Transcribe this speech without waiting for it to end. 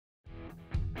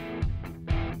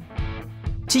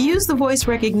To use the voice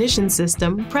recognition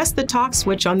system, press the talk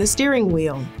switch on the steering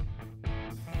wheel.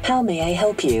 How may I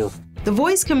help you? The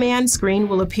voice command screen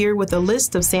will appear with a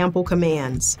list of sample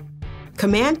commands.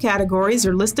 Command categories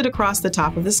are listed across the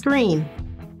top of the screen.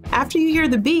 After you hear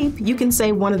the beep, you can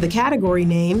say one of the category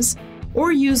names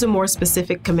or use a more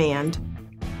specific command.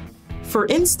 For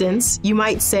instance, you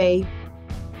might say,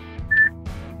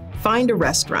 "Find a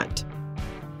restaurant."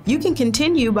 You can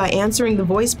continue by answering the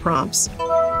voice prompts.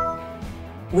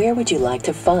 Where would you like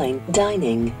to find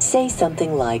dining? Say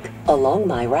something like, along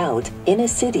my route, in a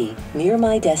city, near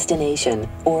my destination,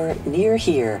 or near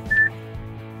here.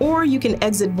 Or you can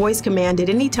exit voice command at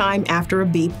any time after a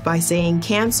beep by saying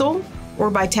cancel or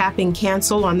by tapping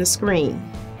cancel on the screen.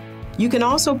 You can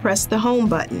also press the home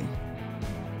button.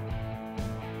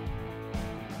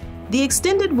 The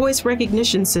extended voice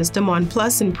recognition system on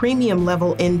Plus and Premium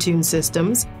level Entune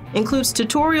systems includes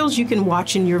tutorials you can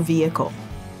watch in your vehicle.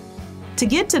 To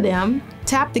get to them,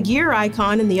 tap the gear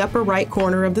icon in the upper right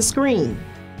corner of the screen.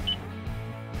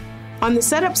 On the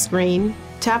setup screen,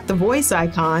 tap the voice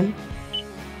icon.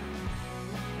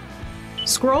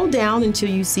 Scroll down until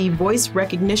you see Voice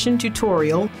Recognition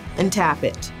Tutorial and tap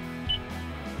it.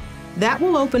 That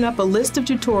will open up a list of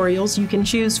tutorials you can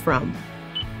choose from.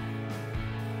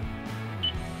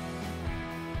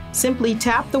 Simply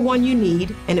tap the one you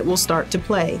need and it will start to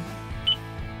play.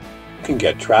 You can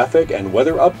get traffic and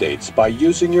weather updates by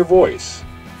using your voice.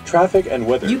 Traffic and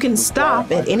weather. You can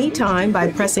stop at any time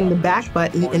by pressing the back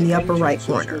button in the upper right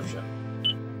corner.